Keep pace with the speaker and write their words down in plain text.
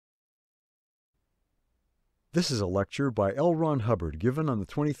This is a lecture by L. Ron Hubbard given on the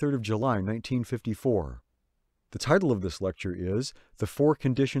 23rd of July, 1954. The title of this lecture is The Four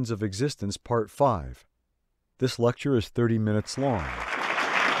Conditions of Existence, Part 5. This lecture is 30 minutes long.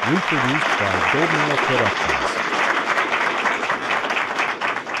 Reproduced by Golden Hour Productions.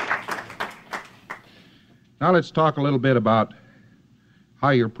 Now let's talk a little bit about how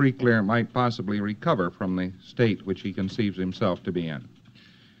your preclearant might possibly recover from the state which he conceives himself to be in.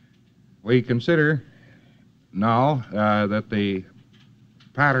 We consider now that the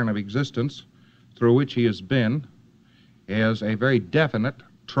pattern of existence through which he has been is a very definite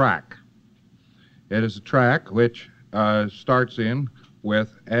track. It is a track which starts in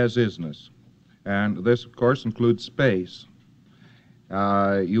with as-isness, and this, of course, includes space.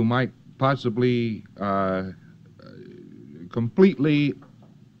 You might possibly completely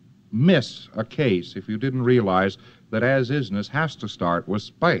miss a case if you didn't realize that as-isness has to start with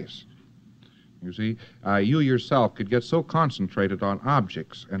space. You see, you yourself could get so concentrated on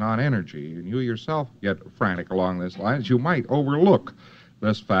objects and on energy, and you yourself get frantic along this line, you might overlook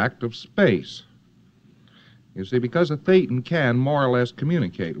this fact of space. You see, because a thetan can more or less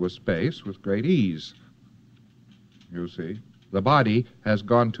communicate with space with great ease. You see, the body has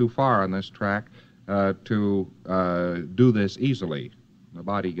gone too far on this track to do this easily. The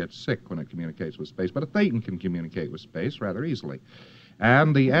body gets sick when it communicates with space, but a thetan can communicate with space rather easily.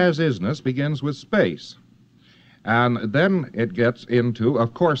 And the as-isness begins with space. And then it gets into,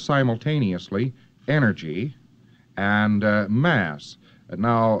 of course, simultaneously, energy and mass.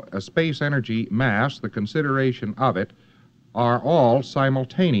 Now, space, energy, mass, the consideration of it, are all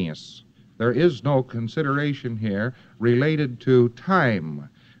simultaneous. There is no consideration here related to time.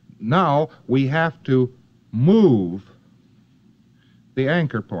 Now, we have to move the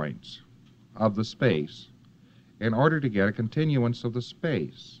anchor points of the space in order to get a continuance of the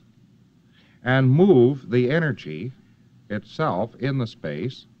space, and move the energy itself in the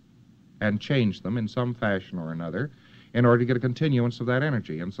space and change them in some fashion or another in order to get a continuance of that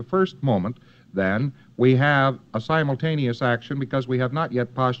energy. And it's the first moment, then, we have a simultaneous action because we have not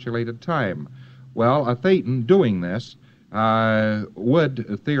yet postulated time. Well, a thetan doing this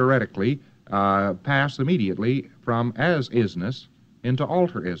would theoretically pass immediately from as-isness into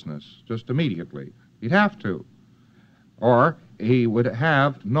alter-isness, just immediately. He'd have to. Or he would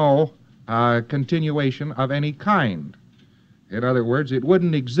have no continuation of any kind. In other words, it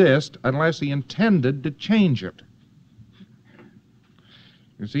wouldn't exist unless he intended to change it.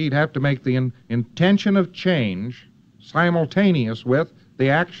 You see, he'd have to make the intention of change simultaneous with the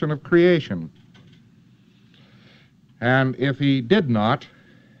action of creation. And if he did not,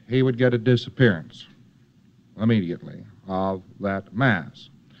 he would get a disappearance immediately of that mass.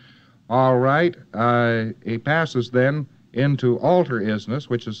 All right, he passes then into alter-isness,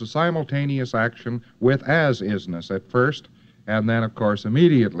 which is a simultaneous action with as-isness at first, and then, of course,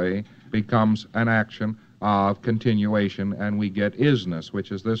 immediately becomes an action of continuation, and we get isness,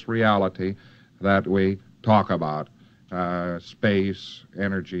 which is this reality that we talk about, space,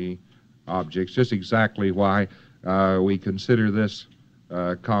 energy, objects, just exactly why we consider this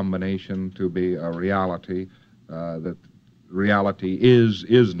combination to be a reality, that reality is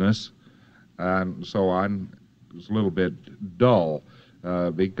isness, and so on. It's a little bit dull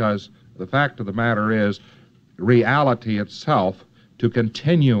because the fact of the matter is reality itself, to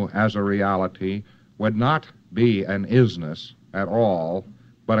continue as a reality, would not be an isness at all,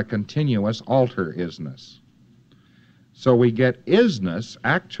 but a continuous alter-isness. So we get isness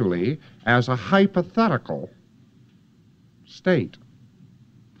actually as a hypothetical state.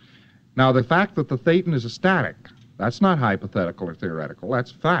 Now, the fact that the thetan is a static, that's not hypothetical or theoretical,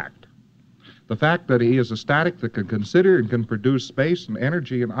 that's fact. The fact that he is a static that can consider and can produce space and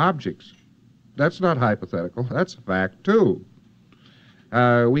energy and objects, that's not hypothetical, that's a fact too.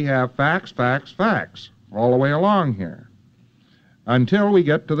 We have facts, facts, facts all the way along here, until we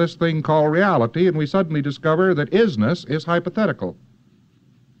get to this thing called reality, and we suddenly discover that isness is hypothetical.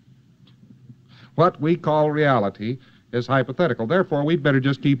 What we call reality is hypothetical. Therefore, we'd better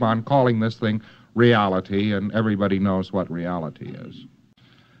just keep on calling this thing reality, and everybody knows what reality is.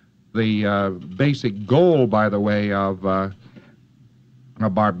 The basic goal, by the way, of a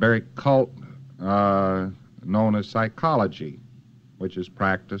barbaric cult known as psychology, which is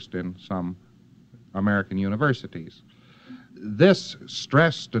practiced in some American universities. This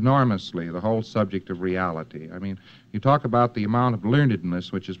stressed enormously the whole subject of reality. I mean, you talk about the amount of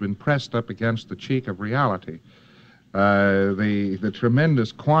learnedness which has been pressed up against the cheek of reality, the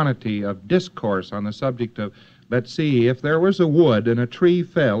tremendous quantity of discourse on the subject of, let's see, if there was a wood and a tree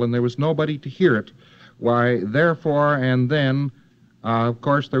fell and there was nobody to hear it, why, therefore and then Of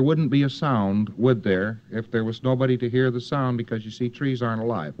course, there wouldn't be a sound, would there, if there was nobody to hear the sound, because you see, trees aren't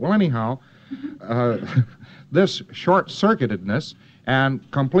alive. Well, anyhow, this short-circuitedness and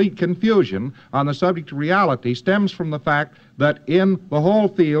complete confusion on the subject of reality stems from the fact that in the whole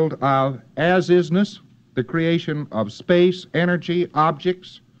field of as-isness, the creation of space, energy,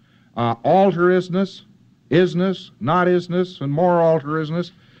 objects, alter-isness, isness, not-isness, and more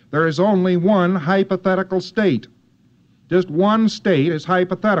alter-isness, there is only one hypothetical state. Just one state is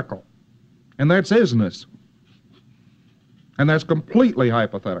hypothetical, and that's isness. And that's completely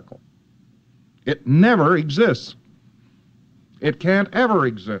hypothetical. It never exists. It can't ever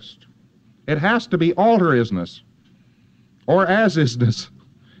exist. It has to be alter-isness or as-isness.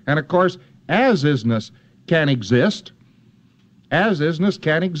 And of course, as-isness can exist. As-isness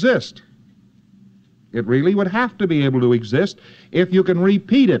can exist. It really would have to be able to exist if you can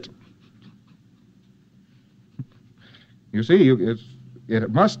repeat it. You see,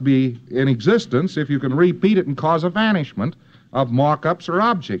 it must be in existence if you can repeat it and cause a vanishment of mock-ups or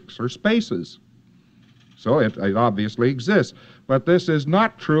objects or spaces. So it obviously exists. But this is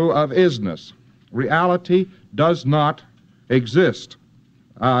not true of isness. Reality does not exist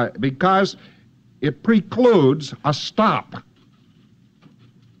because it precludes a stop.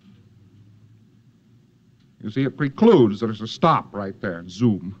 You see, it precludes, there's a stop right there,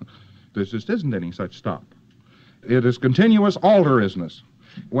 zoom. There just isn't any such stop. It is continuous alter-isness.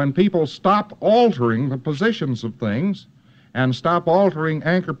 When people stop altering the positions of things and stop altering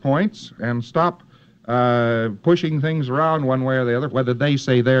anchor points and stop pushing things around one way or the other, whether they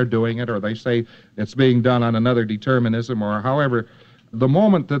say they're doing it or they say it's being done on another determinism or however, the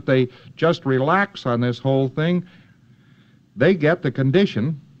moment that they just relax on this whole thing, they get the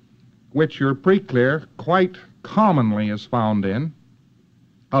condition which your pre-clear quite commonly is found in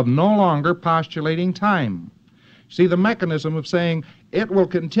of no longer postulating time. See, the mechanism of saying it will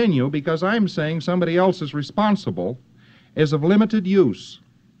continue because I'm saying somebody else is responsible is of limited use.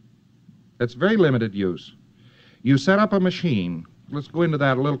 It's very limited use. You set up a machine. Let's go into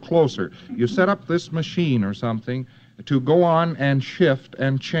that a little closer. You set up this machine or something to go on and shift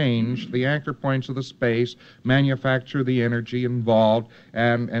and change the anchor points of the space, manufacture the energy involved,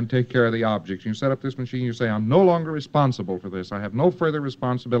 and take care of the objects. You set up this machine, you say, I'm no longer responsible for this. I have no further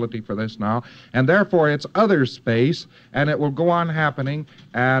responsibility for this now, and therefore it's other space, and it will go on happening,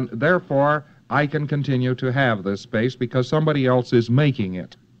 and therefore I can continue to have this space because somebody else is making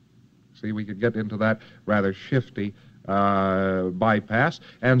it. See, we could get into that rather shifty bypass,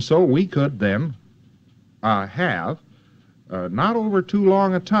 and so we could then have, not over too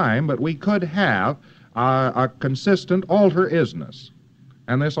long a time, but we could have a consistent alter-isness.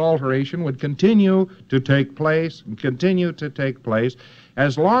 And this alteration would continue to take place and continue to take place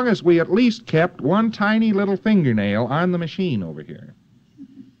as long as we at least kept one tiny little fingernail on the machine over here.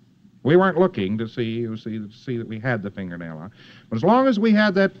 We weren't looking to see that we had the fingernail on. But as long as we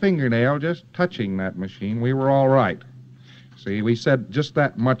had that fingernail just touching that machine, we were all right. See, we said just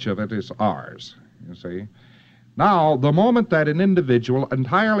that much of it is ours, you see. Now, the moment that an individual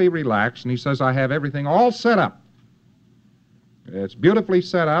entirely relaxed and he says, I have everything all set up, it's beautifully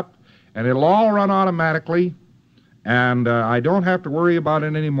set up, and it'll all run automatically, and I don't have to worry about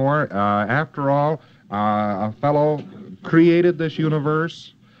it anymore. After all, a fellow created this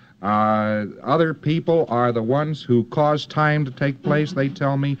universe. Other people are the ones who cause time to take place. They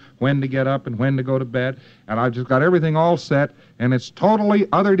tell me when to get up and when to go to bed, and I've just got everything all set, and it's totally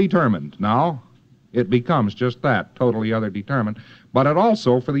other-determined. Now, it becomes just that, totally other-determined, but it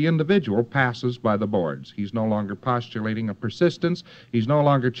also, for the individual, passes by the boards. He's no longer postulating a persistence, he's no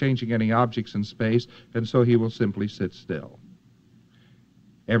longer changing any objects in space, and so he will simply sit still.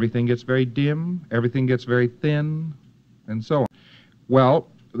 Everything gets very dim, everything gets very thin, and so on. Well,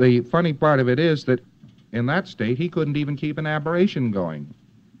 the funny part of it is that in that state, he couldn't even keep an aberration going.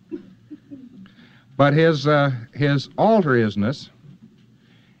 But his alter-isness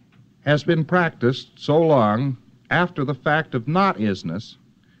has been practiced so long after the fact of not-isness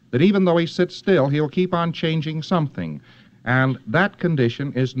that even though he sits still, he'll keep on changing something. And that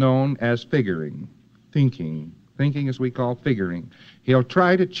condition is known as figuring, thinking. Thinking, as we call figuring. He'll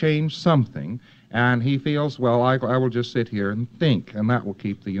try to change something, and he feels, well, I will just sit here and think, and that will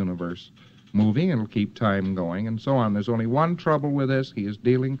keep the universe moving, it'll keep time going, and so on. There's only one trouble with this. He is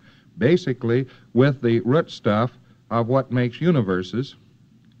dealing basically with the root stuff of what makes universes.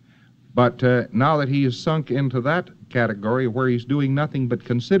 But now that he is sunk into that category where he's doing nothing but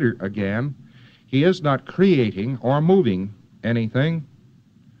consider again, he is not creating or moving anything.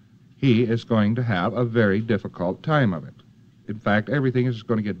 He is going to have a very difficult time of it. In fact, everything is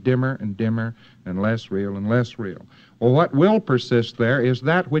going to get dimmer and dimmer and less real and less real. Well, what will persist there is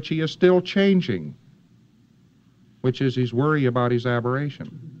that which he is still changing, which is his worry about his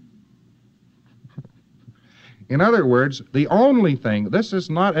aberration. In other words, the only thing, this is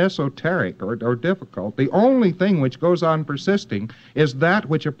not esoteric or difficult, the only thing which goes on persisting is that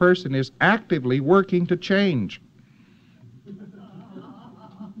which a person is actively working to change.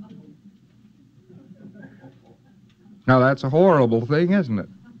 Now, that's a horrible thing, isn't it?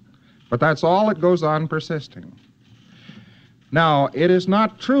 But that's all that goes on persisting. Now, it is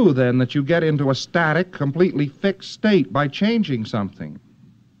not true, then, that you get into a static, completely fixed state by changing something.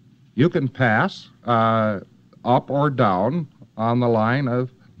 You can pass up or down on the line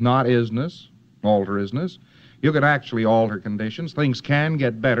of not-isness, alter-isness. You can actually alter conditions. Things can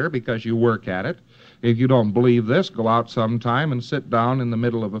get better because you work at it. If you don't believe this, go out sometime and sit down in the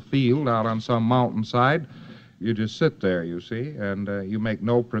middle of a field out on some mountainside. You just sit there, you see, and you make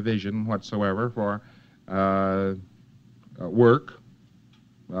no provision whatsoever for work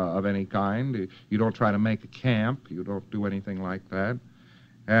of any kind. You don't try to make a camp. You don't do anything like that.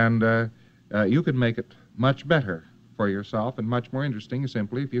 And you can make it much better for yourself and much more interesting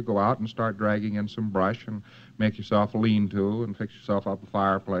simply if you go out and start dragging in some brush and make yourself a lean-to and fix yourself up a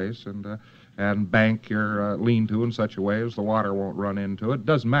fireplace and bank your lean-to in such a way as the water won't run into it. It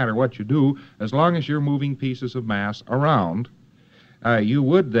doesn't matter what you do, as long as you're moving pieces of mass around. You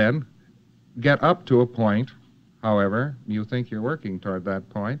would then get up to a point, however, you think you're working toward that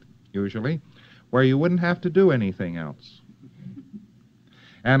point, usually, where you wouldn't have to do anything else.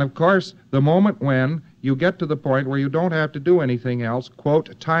 And, of course, the moment when you get to the point where you don't have to do anything else,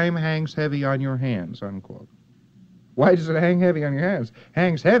 quote, time hangs heavy on your hands, unquote. Why does it hang heavy on your hands?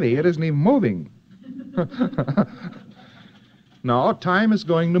 Hangs heavy, it isn't even moving. No, time is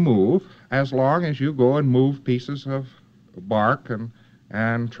going to move as long as you go and move pieces of bark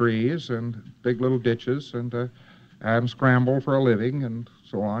and trees and dig little ditches and scramble for a living and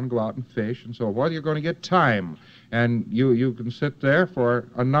so on, go out and fish and so forth. You're going to get time. And you can sit there for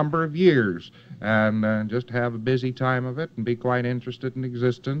a number of years and just have a busy time of it and be quite interested in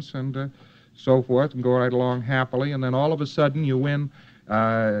existence and so forth and go right along happily. And then all of a sudden you win,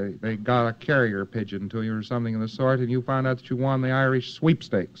 they got a carrier pigeon to you or something of the sort, and you find out that you won the Irish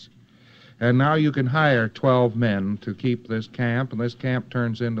sweepstakes. And now you can hire 12 men to keep this camp, and this camp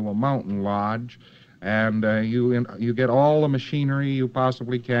turns into a mountain lodge. And you get all the machinery you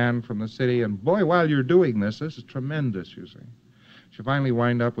possibly can from the city. And boy, while you're doing this is tremendous, you see. You finally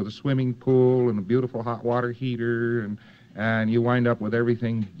wind up with a swimming pool and a beautiful hot water heater, and you wind up with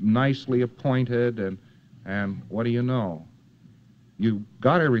everything nicely appointed. And what do you know? You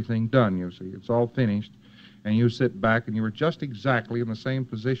got everything done, you see. It's all finished. And you sit back and you were just exactly in the same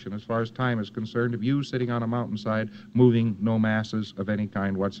position as far as time is concerned of you sitting on a mountainside moving no masses of any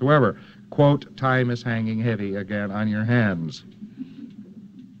kind whatsoever. Quote, time is hanging heavy again on your hands.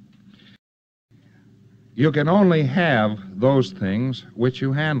 You can only have those things which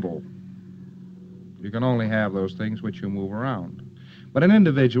you handle. You can only have those things which you move around. But an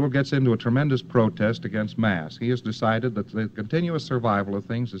individual gets into a tremendous protest against mass. He has decided that the continuous survival of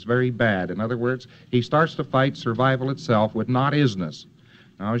things is very bad. In other words, he starts to fight survival itself with not-isness.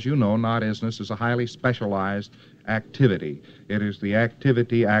 Now, as you know, not-isness is a highly specialized activity. It is the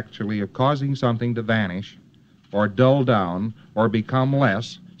activity, actually, of causing something to vanish or dull down or become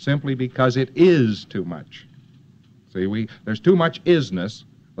less simply because it is too much. See, there's too much isness,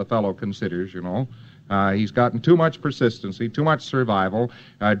 the fellow considers, you know. He's gotten too much persistency, too much survival.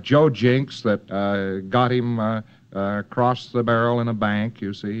 Joe Jinks that got him crossed the barrel in a bank,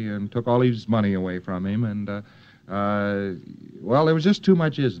 you see, and took all his money away from him. And, well, there was just too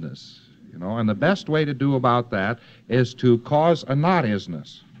much isness, you know. And the best way to do about that is to cause a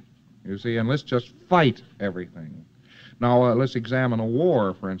not-isness, you see, and let's just fight everything. Now, let's examine a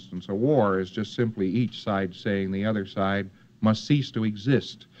war, for instance. A war is just simply each side saying the other side must cease to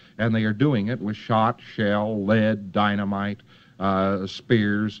exist. And they are doing it with shot, shell, lead, dynamite,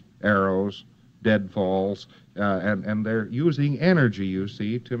 spears, arrows, deadfalls, and they're using energy, you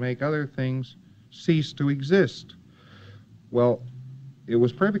see, to make other things cease to exist. Well, it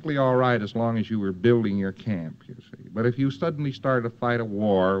was perfectly all right as long as you were building your camp, you see. But if you suddenly started to fight a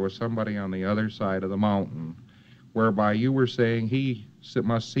war with somebody on the other side of the mountain, whereby you were saying he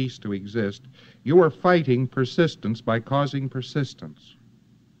must cease to exist, you were fighting persistence by causing persistence.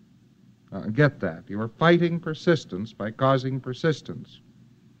 Get that. You are fighting persistence by causing persistence.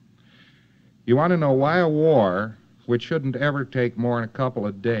 You want to know why a war, which shouldn't ever take more than a couple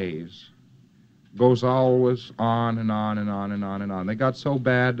of days, goes always on and on and on and on and on. They got so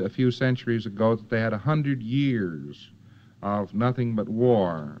bad a few centuries ago that they had 100 years of nothing but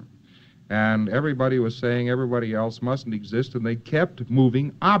war. And everybody was saying everybody else mustn't exist, and they kept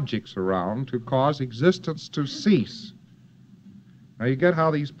moving objects around to cause existence to cease. Now you get how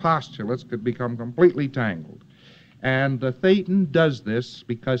these postulates could become completely tangled. And Thetan does this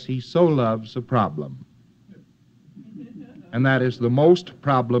because he so loves a problem. And that is the most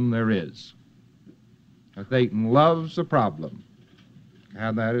problem there is. Thetan loves a problem,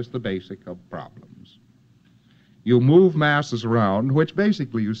 and that is the basic of problems. You move masses around, which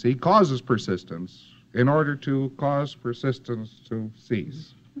basically, you see, causes persistence in order to cause persistence to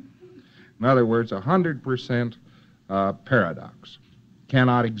cease. In other words, 100% paradox.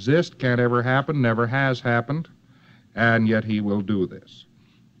 Cannot exist, can't ever happen, never has happened, and yet he will do this.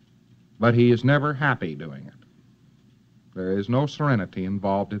 But he is never happy doing it. There is no serenity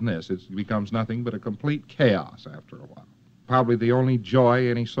involved in this. It becomes nothing but a complete chaos after a while. Probably the only joy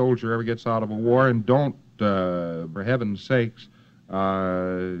any soldier ever gets out of a war, and don't, for heaven's sakes,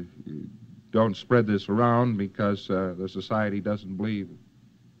 don't spread this around because the society doesn't believe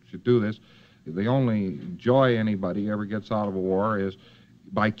it should do this. The only joy anybody ever gets out of a war is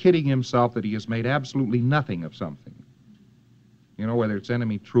by kidding himself that he has made absolutely nothing of something. You know, whether it's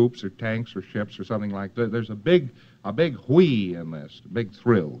enemy troops or tanks or ships or something like that. There's a big whee in this, a big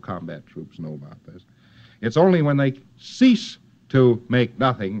thrill. Combat troops know about this. It's only when they cease to make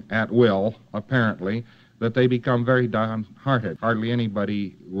nothing at will, apparently, that they become very downhearted. Hardly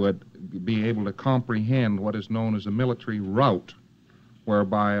anybody would be able to comprehend what is known as a military rout,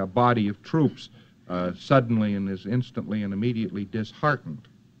 whereby a body of troops suddenly and is instantly and immediately disheartened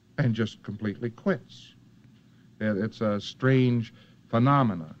and just completely quits. It's a strange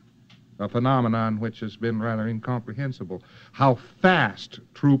phenomenon, a phenomenon which has been rather incomprehensible. How fast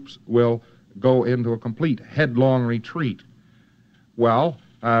troops will go into a complete headlong retreat. Well,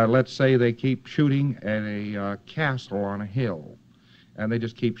 let's say they keep shooting at a castle on a hill, and they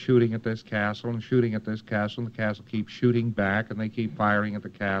just keep shooting at this castle and shooting at this castle, and the castle keeps shooting back, and they keep firing at the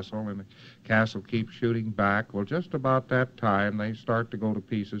castle, and the castle keeps shooting back. Well, just about that time, they start to go to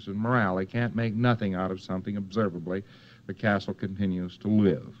pieces in morale. They can't make nothing out of something observably. The castle continues to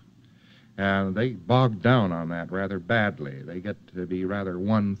live. And they bog down on that rather badly. They get to be rather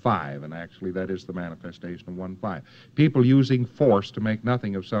 1-5, and actually that is the manifestation of 1-5. People using force to make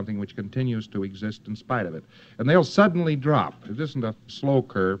nothing of something which continues to exist in spite of it. And they'll suddenly drop. It isn't a slow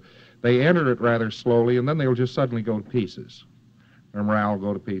curve. They enter it rather slowly, and then they'll just suddenly go to pieces. Their morale will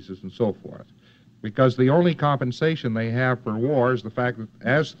go to pieces and so forth. Because the only compensation they have for war is the fact that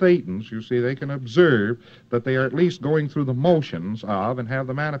as Thetans, you see, they can observe that they are at least going through the motions of and have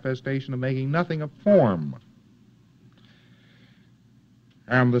the manifestation of making nothing of form.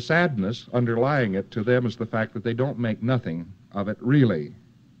 And the sadness underlying it to them is the fact that they don't make nothing of it really.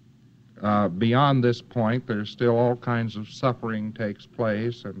 Beyond this point, there's still all kinds of suffering takes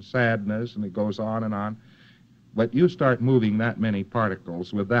place and sadness, and it goes on and on. But you start moving that many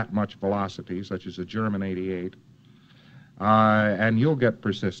particles with that much velocity, such as a German 88, and you'll get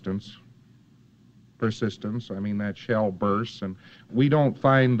persistence. I mean, that shell bursts, and we don't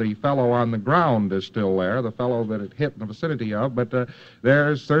find the fellow on the ground is still there, the fellow that it hit in the vicinity of, but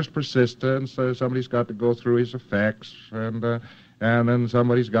there's persistence. Somebody's got to go through his effects, and then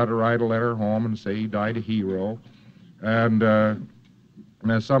somebody's got to write a letter home and say he died a hero, and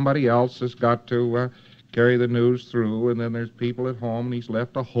somebody else has got to carry the news through, and then there's people at home, and he's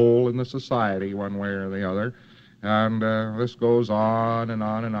left a hole in the society one way or the other. And this goes on and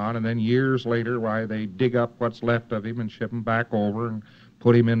on and on, and then years later, why, they dig up what's left of him and ship him back over and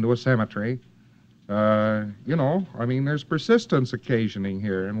put him into a cemetery. You know, I mean, there's persistence occasioning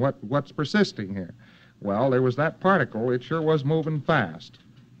here, and what's persisting here? Well, there was that particle. It sure was moving fast.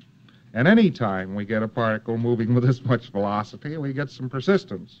 And any time we get a particle moving with this much velocity, we get some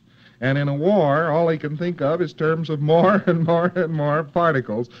persistence. And in a war, all he can think of is terms of more and more and more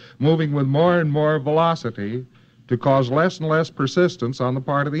particles moving with more and more velocity to cause less and less persistence on the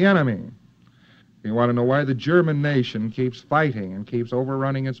part of the enemy. You want to know why the German nation keeps fighting and keeps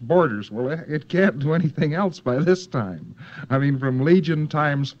overrunning its borders? Well, it can't do anything else by this time. I mean, from Legion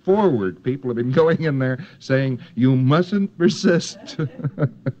times forward, people have been going in there saying, you mustn't persist.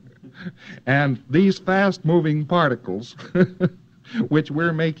 And these fast-moving particles which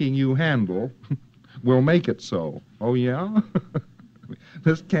we're making you handle, will make it so. Oh, yeah?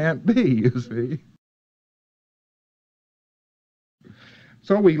 This can't be, you see.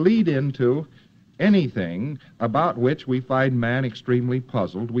 So we lead into anything about which we find man extremely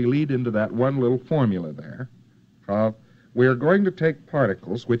puzzled. We lead into that one little formula there. We're going to take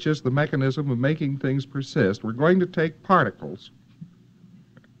particles, which is the mechanism of making things persist. We're going to take particles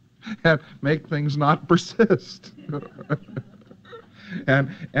and make things not persist.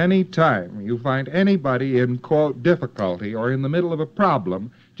 And any time you find anybody in, quote, difficulty or in the middle of a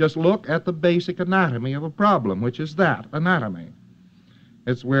problem, just look at the basic anatomy of a problem, which is that anatomy.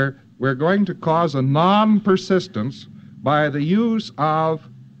 It's where we're going to cause a non-persistence by the use of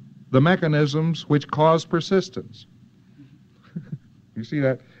the mechanisms which cause persistence. You see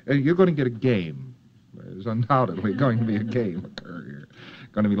that? You're going to get a game. There's undoubtedly going to be a game occur here.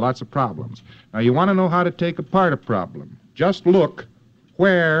 Going to be lots of problems. Now, you want to know how to take apart a problem. Just look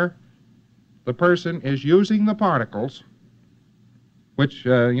where the person is using the particles, which,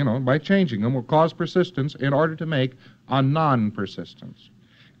 by changing them will cause persistence in order to make a non-persistence.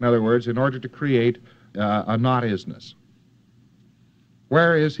 In other words, in order to create a not-isness.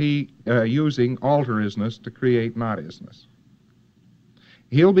 Where is he using alter-isness to create not-isness?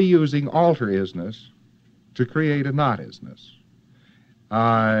 He'll be using alter-isness to create a not-isness.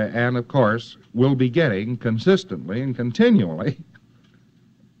 And, of course, we'll be getting consistently and continually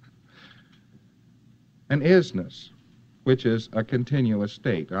an isness, which is a continuous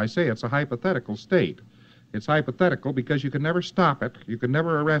state. I say it's a hypothetical state. It's hypothetical because you can never stop it, you can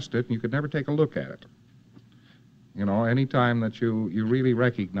never arrest it, and you can never take a look at it. Any time that you really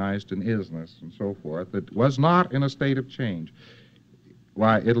recognized an isness and so forth that was not in a state of change,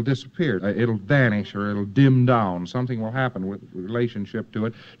 why, it'll disappear, it'll vanish, or it'll dim down. Something will happen with relationship to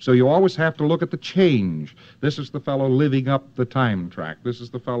it. So you always have to look at the change. This is the fellow living up the time track. This is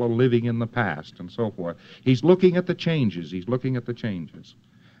the fellow living in the past, and so forth. He's looking at the changes. He's looking at the changes.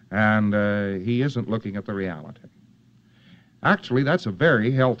 And he isn't looking at the reality. Actually, that's a very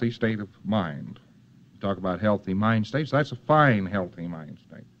healthy state of mind. Talk about healthy mind states. That's a fine, healthy mind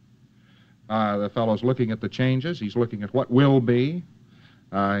state. The fellow's looking at the changes. He's looking at what will be.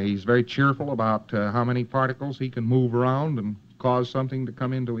 He's very cheerful about how many particles he can move around and cause something to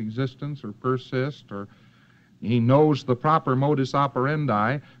come into existence or persist, or he knows the proper modus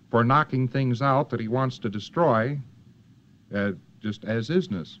operandi for knocking things out that he wants to destroy, just as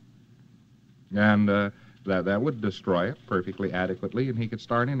isness. And that would destroy it perfectly adequately, and he could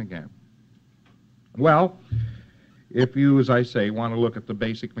start in again. Well, if you, as I say, want to look at the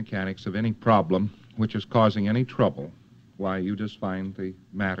basic mechanics of any problem which is causing any trouble, why, you just find the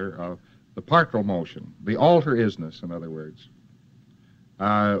matter of the particle motion, the alter-isness, in other words,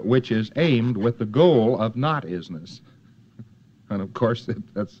 which is aimed with the goal of not-isness. And, of course,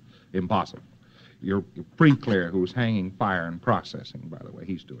 that's impossible. You're pretty clear who's hanging fire and processing, by the way.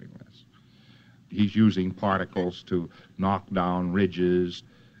 He's doing this. He's using particles to knock down ridges,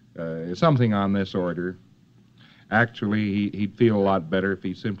 something on this order. Actually, he'd feel a lot better if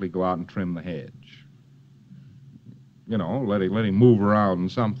he'd simply go out and trim the hedge. Let him move around in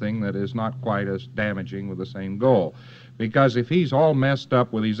something that is not quite as damaging with the same goal. Because if he's all messed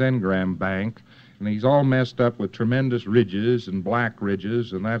up with his engram bank, and he's all messed up with tremendous ridges and black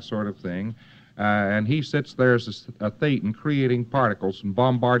ridges and that sort of thing, and he sits there as a thetan creating particles and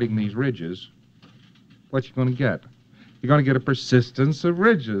bombarding these ridges, what you going to get? You're going to get a persistence of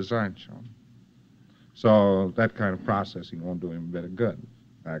ridges, aren't you? So that kind of processing won't do him a bit of good.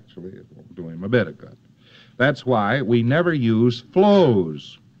 Actually, it won't do him a bit of good. That's why we never use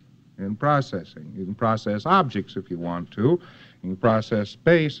flows in processing. You can process objects if you want to. You can process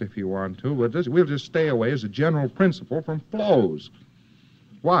space if you want to. But we'll just stay away as a general principle from flows.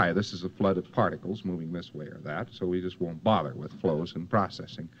 Why? This is a flood of particles moving this way or that, so we just won't bother with flows in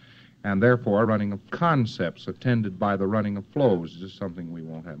processing. And therefore, running of concepts attended by the running of flows is just something we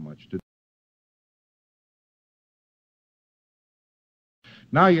won't have much to do.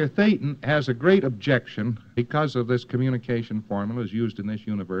 Now, your thetan has a great objection, because of this communication formula as used in this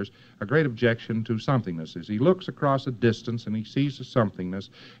universe, a great objection to somethingness. As he looks across a distance and he sees a somethingness,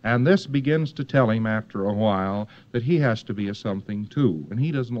 and this begins to tell him after a while that he has to be a something too, and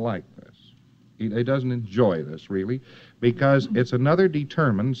he doesn't like this. He doesn't enjoy this, really, because it's another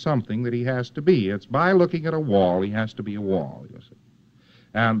determined something that he has to be. It's by looking at a wall, he has to be a wall, you see.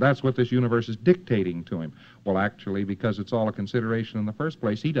 And that's what this universe is dictating to him. Well, actually, because it's all a consideration in the first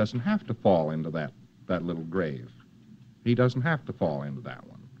place, he doesn't have to fall into that little grave. He doesn't have to fall into that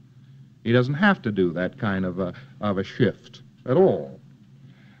one. He doesn't have to do that kind of a shift at all.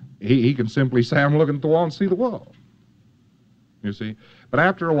 He can simply say, I'm looking at the wall and see the wall. You see? But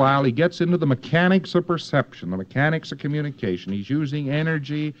after a while, he gets into the mechanics of perception, the mechanics of communication. He's using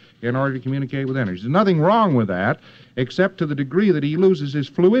energy in order to communicate with energy. There's nothing wrong with that, except to the degree that he loses his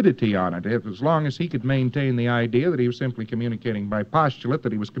fluidity on it. As long as he could maintain the idea that he was simply communicating by postulate,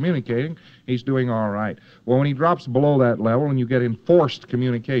 that he was communicating, he's doing all right. Well, when he drops below that level and you get enforced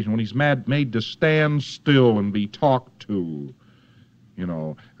communication, when he's made to stand still and be talked to, You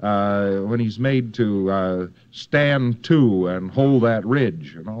know, when he's made to stand to and hold that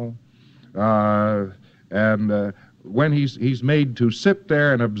ridge, you know, and when he's made to sit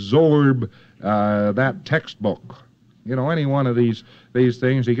there and absorb that textbook, you know, any one of these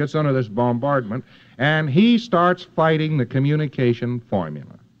things, he gets under this bombardment, and he starts fighting the communication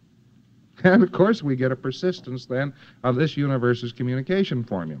formula. And, of course, we get a persistence, then, of this universe's communication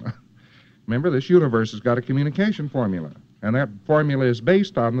formula. Remember, this universe has got a communication formula, and that formula is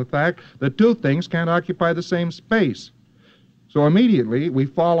based on the fact that two things can't occupy the same space. So immediately, we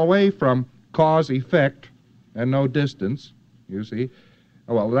fall away from cause-effect and no distance, you see.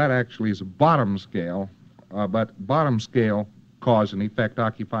 Well, that actually is a bottom scale, but bottom scale cause and effect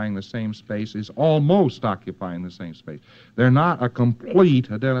occupying the same space is almost occupying the same space. They're not a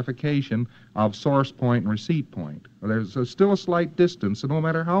complete identification of source point and receipt point. There's still a slight distance, and no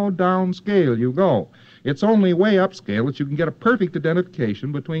matter how downscale you go, it's only way upscale that you can get a perfect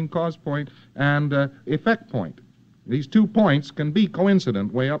identification between cause point and effect point. These 2 points can be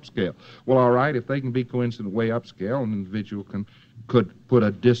coincident way upscale. Well, all right, if they can be coincident way upscale, an individual could put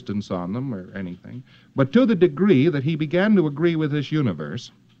a distance on them or anything. But to the degree that he began to agree with this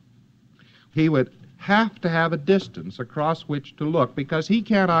universe, he would have to have a distance across which to look, because he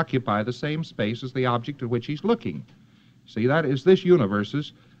can't occupy the same space as the object at which he's looking. See, that is this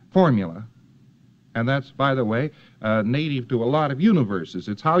universe's formula. And that's, by the way, native to a lot of universes.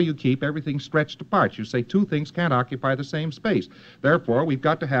 It's how you keep everything stretched apart. You say two things can't occupy the same space. Therefore, we've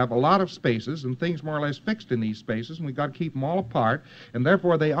got to have a lot of spaces and things more or less fixed in these spaces, and we've got to keep them all apart, and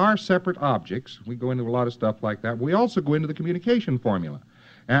therefore they are separate objects. We go into a lot of stuff like that. We also go into the communication formula.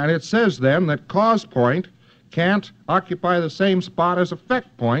 And it says then that cause point can't occupy the same spot as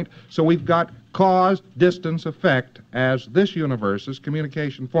effect point, so we've got cause, distance, effect as this universe's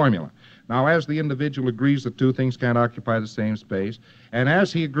communication formula. Now, as the individual agrees that two things can't occupy the same space, and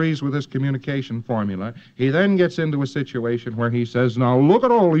as he agrees with this communication formula, he then gets into a situation where he says, now look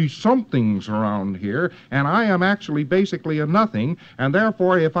at all these somethings around here, and I am actually basically a nothing, and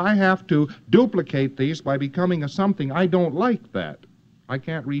therefore if I have to duplicate these by becoming a something, I don't like that. I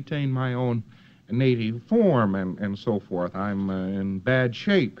can't retain my own native form and so forth. I'm in bad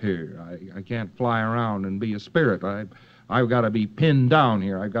shape here. I can't fly around and be a spirit. I've got to be pinned down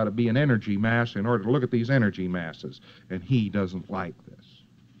here. I've got to be an energy mass in order to look at these energy masses. And he doesn't like this.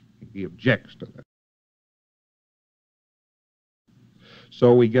 He objects to this.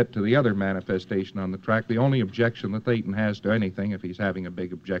 So we get to the other manifestation on the track. The only objection that Thetan has to anything, if he's having a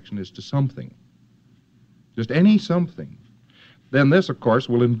big objection, is to something. Just any something. Then this, of course,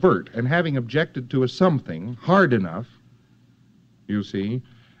 will invert. And having objected to a something hard enough, you see,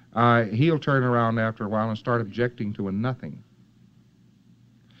 he'll turn around after a while and start objecting to a nothing.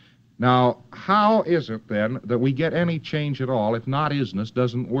 Now, how is it then that we get any change at all if not-isness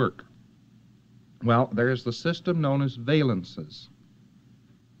doesn't work? Well, there's the system known as valences.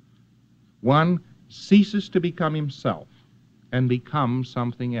 One ceases to become himself and becomes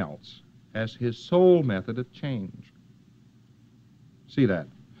something else as his sole method of change. See that?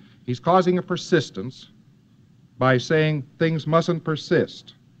 He's causing a persistence by saying things mustn't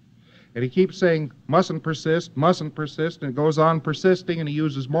persist. And he keeps saying mustn't persist, and it goes on persisting, and he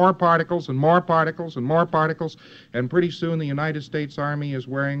uses more particles and more particles and more particles, and pretty soon the United States Army is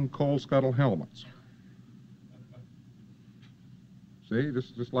wearing coal scuttle helmets. See,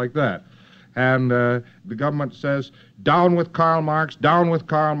 just like that. And the government says, down with Karl Marx, down with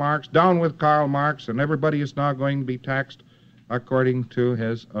Karl Marx, down with Karl Marx, and everybody is now going to be taxed according to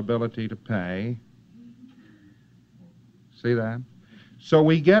his ability to pay. See that? So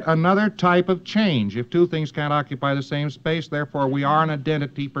we get another type of change. If two things can't occupy the same space, therefore we are an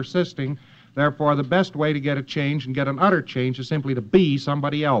identity persisting. Therefore, the best way to get a change and get an utter change is simply to be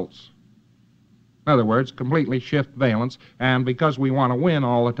somebody else. In other words, completely shift valence, and because we want to win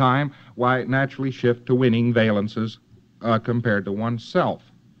all the time, why naturally shift to winning valences compared to oneself.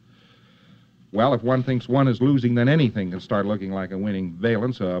 Well, if one thinks one is losing, then anything can start looking like a winning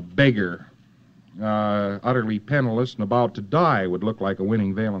valence. A beggar, utterly penniless and about to die, would look like a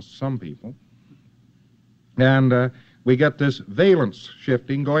winning valence to some people. And we get this valence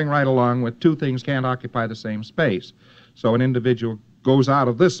shifting going right along with two things can't occupy the same space. So an individual goes out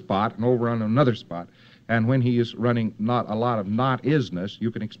of this spot and over on another spot. And when he is running not a lot of not-isness,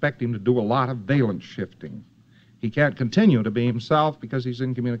 you can expect him to do a lot of valence shifting. He can't continue to be himself because he's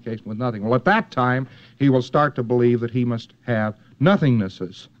in communication with nothing. Well, at that time, he will start to believe that he must have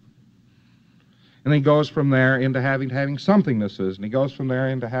nothingnesses. And he goes from there into having somethingnesses, and he goes from there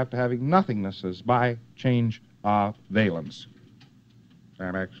into having nothingnesses by change of valence.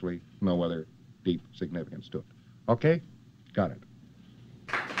 And actually no other deep significance to it. Okay? Got it.